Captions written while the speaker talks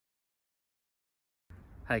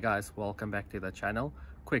Hey guys, welcome back to the channel.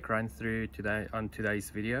 Quick run through today on today's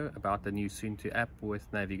video about the new Suunto app with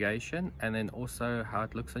navigation, and then also how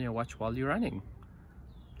it looks on your watch while you're running.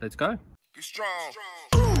 Let's go. Be strong.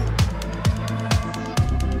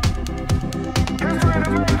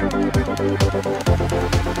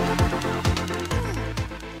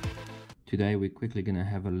 Today we're quickly going to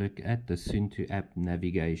have a look at the Suunto app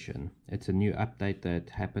navigation. It's a new update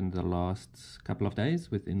that happened the last couple of days,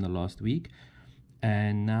 within the last week.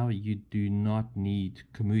 And now you do not need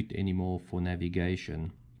Komoot anymore for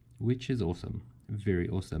navigation, which is awesome, very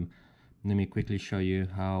awesome. Let me quickly show you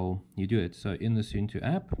how you do it. So in the Suunto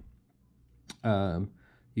app,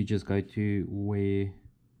 you just go to where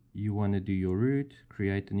you want to do your route,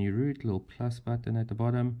 create a new route, little plus button at the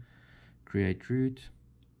bottom, create route,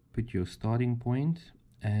 put your starting point,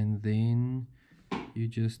 and then you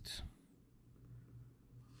just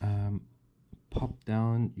pop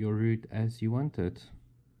down your route as you want it.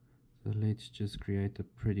 So let's just create a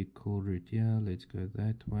pretty cool route here. Let's go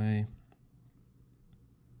that way.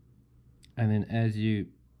 And then as you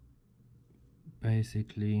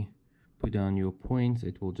basically put down your points,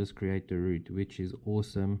 it will just create the route, which is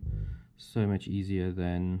awesome. So much easier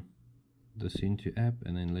than the Suunto app.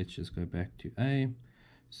 And then let's just go back to A.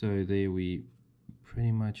 So there we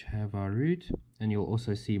pretty much have our route, and you'll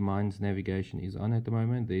also see mine's navigation is on at the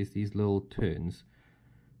moment. There's these little turns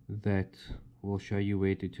that will show you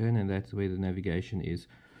where to turn, and that's where the navigation is.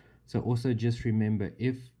 So also just remember,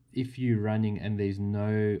 if you're running and there's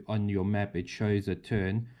no, on your map it shows a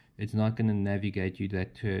turn, it's not going to navigate you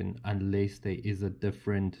that turn unless there is a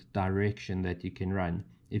different direction that you can run.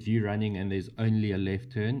 If you're running and there's only a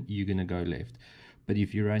left turn, you're going to go left. But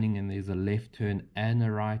if you're running and there's a left turn and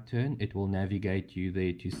a right turn, it will navigate you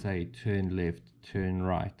there to say turn left, turn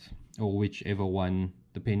right, or whichever one,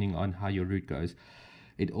 depending on how your route goes.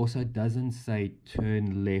 It also doesn't say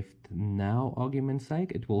turn left now, argument's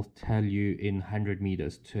sake. It will tell you in 100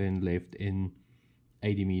 meters, turn left, in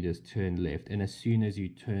 80 meters, turn left. And as soon as you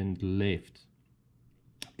turned left,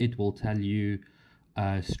 it will tell you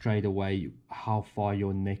straight away how far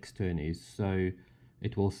your next turn is. So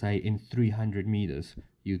it will say in 300 meters,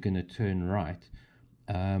 you're going to turn right.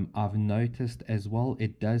 I've noticed as well,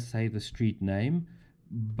 it does say the street name,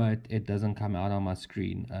 but it doesn't come out on my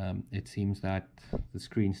screen. It seems that the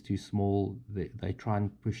screen's too small. They try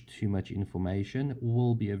and push too much information.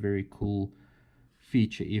 Will be a very cool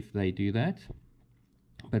feature if they do that.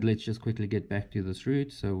 But let's just quickly get back to this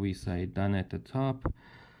route. So we say done at the top.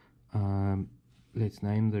 Let's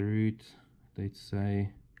name the route. Let's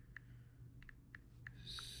say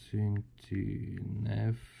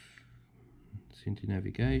Suunto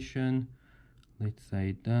navigation. Let's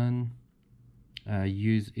say done.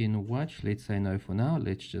 Use in watch. Let's say no for now.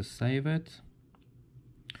 Let's just save it.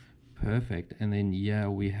 Perfect. And then yeah,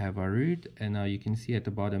 we have our route. And now you can see at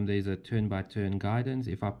the bottom there's a turn-by-turn guidance.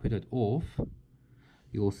 If I put it off,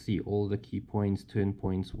 you'll see all the key points, turn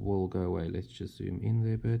points will go away. Let's just zoom in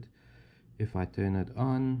there a bit. If I turn it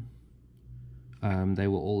on, they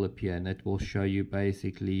will all appear, and it will show you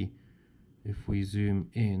basically, if we zoom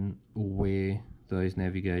in, where those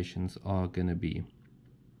navigations are going to be.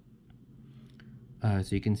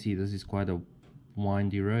 So you can see this is quite a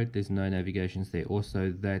windy road. There's no navigations there.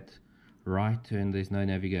 Also that right turn, there's no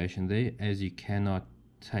navigation there, as you cannot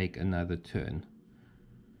take another turn.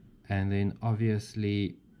 And then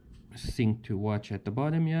obviously sync to watch at the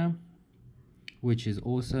bottom here, which is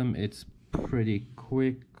awesome. It's pretty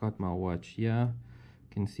quick. Got my watch here. You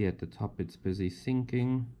can see at the top it's busy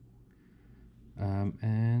syncing.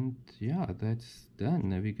 And yeah, that's done.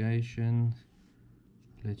 Navigation.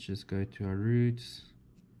 Let's just go to our routes.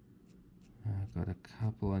 Got a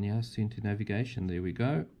couple on here. Suunto navigation. There we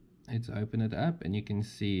go. Let's open it up, and you can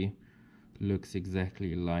see looks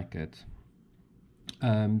exactly like it.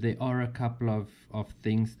 There are a couple of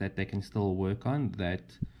things that they can still work on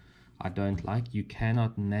that I don't like. You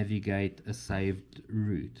cannot navigate a saved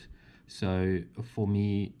route. So for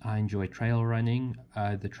me, I enjoy trail running.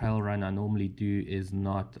 The trail run I normally do is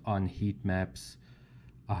not on heat maps.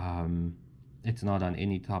 It's not on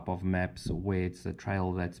any type of maps where it's a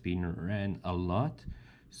trail that's been ran a lot.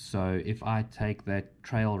 So if I take that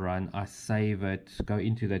trail run, I save it, go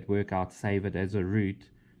into that workout, save it as a route,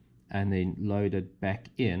 and then load it back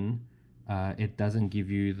in. It doesn't give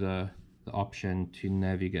you the option to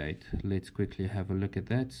navigate. Let's quickly have a look at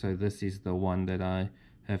that. So this is the one that I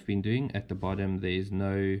have been doing. At the bottom there's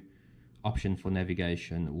no option for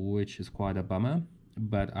navigation, which is quite a bummer,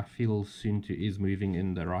 but I feel Suunto is moving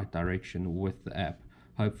in the right direction with the app.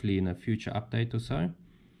 Hopefully in a future update or so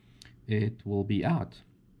it will be out.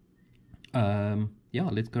 Yeah,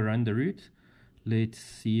 let's go run the route. let's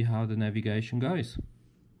see how the navigation goes.